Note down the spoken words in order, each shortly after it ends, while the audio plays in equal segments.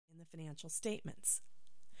financial statements.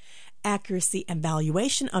 Accuracy and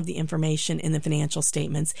valuation of the information in the financial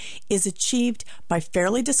statements is achieved by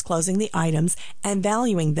fairly disclosing the items and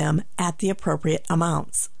valuing them at the appropriate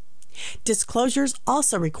amounts. Disclosures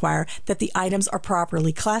also require that the items are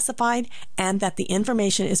properly classified and that the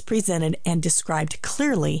information is presented and described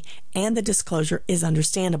clearly and the disclosure is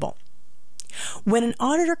understandable. When an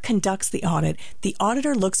auditor conducts the audit, the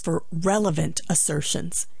auditor looks for relevant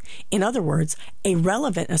assertions. In other words, a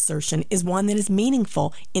relevant assertion is one that is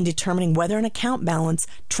meaningful in determining whether an account balance,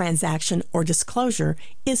 transaction, or disclosure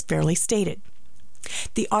is fairly stated.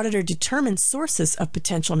 The auditor determines sources of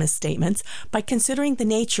potential misstatements by considering the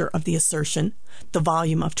nature of the assertion, the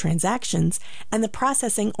volume of transactions, and the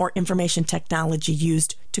processing or information technology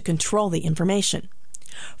used to control the information.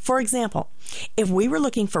 For example, if we were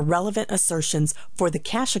looking for relevant assertions for the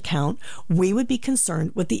cash account, we would be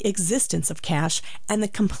concerned with the existence of cash and the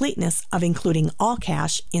completeness of including all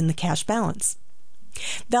cash in the cash balance.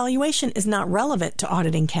 Valuation is not relevant to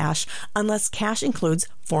auditing cash unless cash includes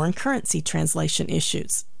foreign currency translation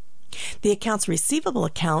issues. The accounts receivable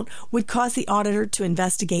account would cause the auditor to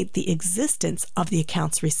investigate the existence of the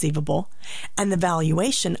accounts receivable and the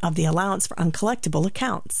valuation of the allowance for uncollectible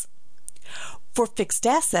accounts. For fixed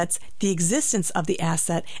assets, the existence of the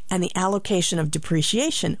asset and the allocation of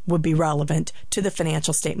depreciation would be relevant to the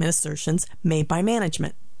financial statement assertions made by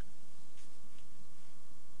management.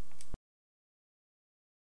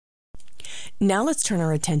 Now let's turn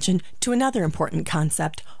our attention to another important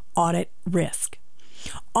concept, audit risk.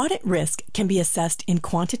 Audit risk can be assessed in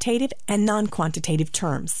quantitative and non-quantitative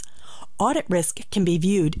terms. Audit risk can be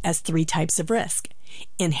viewed as three types of risk: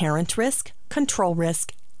 inherent risk, control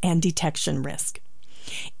risk, and detection risk.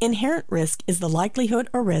 Inherent risk is the likelihood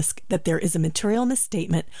or risk that there is a material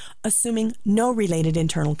misstatement, assuming no related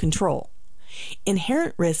internal control.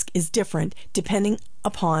 Inherent risk is different depending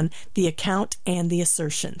upon the account and the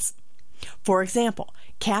assertions. For example,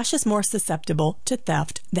 cash is more susceptible to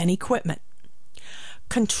theft than equipment.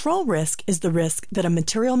 Control risk is the risk that a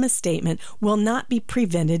material misstatement will not be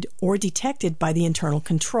prevented or detected by the internal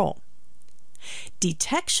control.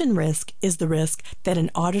 Detection risk is the risk that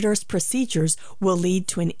an auditor's procedures will lead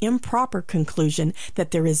to an improper conclusion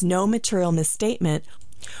that there is no material misstatement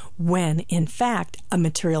when, in fact, a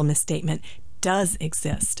material misstatement does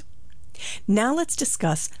exist. Now let's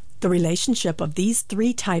discuss the relationship of these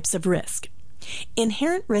three types of risk.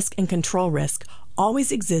 Inherent risk and control risk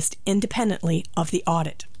always exist independently of the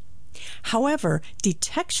audit. However,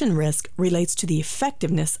 detection risk relates to the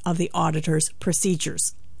effectiveness of the auditor's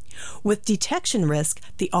procedures. With detection risk,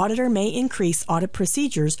 the auditor may increase audit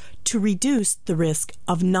procedures to reduce the risk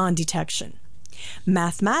of non-detection.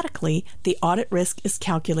 Mathematically, the audit risk is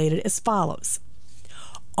calculated as follows.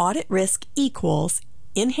 Audit risk equals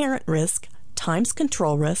inherent risk times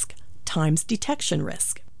control risk times detection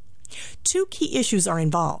risk. Two key issues are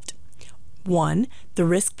involved. One, the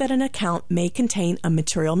risk that an account may contain a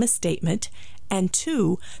material misstatement, and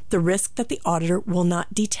two, the risk that the auditor will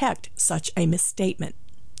not detect such a misstatement.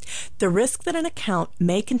 The risk that an account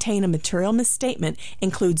may contain a material misstatement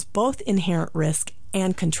includes both inherent risk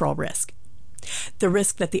and control risk. The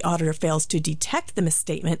risk that the auditor fails to detect the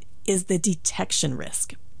misstatement is the detection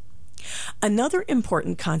risk. Another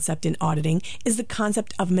important concept in auditing is the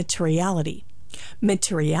concept of materiality.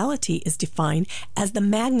 Materiality is defined as the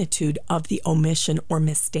magnitude of the omission or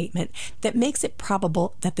misstatement that makes it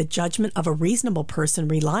probable that the judgment of a reasonable person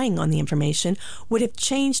relying on the information would have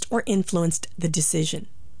changed or influenced the decision.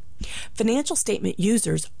 Financial statement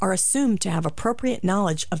users are assumed to have appropriate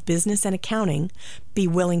knowledge of business and accounting, be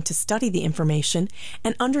willing to study the information,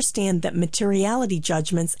 and understand that materiality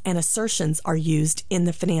judgments and assertions are used in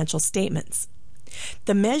the financial statements.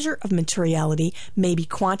 The measure of materiality may be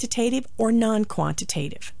quantitative or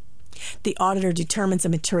non-quantitative. The auditor determines a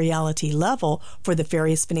materiality level for the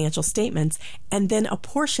various financial statements and then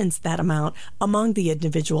apportions that amount among the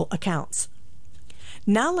individual accounts.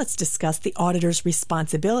 Now let's discuss the auditor's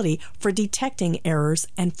responsibility for detecting errors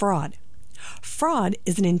and fraud. Fraud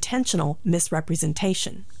is an intentional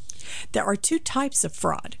misrepresentation. There are two types of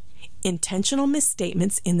fraud: intentional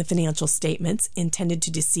misstatements in the financial statements intended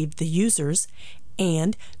to deceive the users,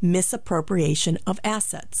 and misappropriation of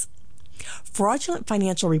assets. Fraudulent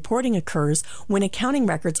financial reporting occurs when accounting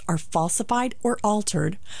records are falsified or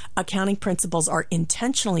altered, accounting principles are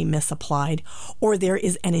intentionally misapplied, or there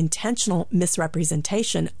is an intentional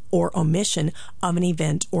misrepresentation or omission of an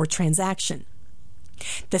event or transaction.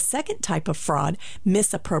 The second type of fraud,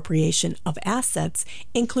 misappropriation of assets,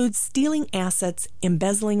 includes stealing assets,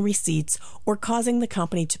 embezzling receipts, or causing the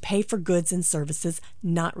company to pay for goods and services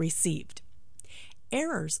not received.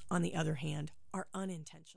 Errors, on the other hand, are unintentional.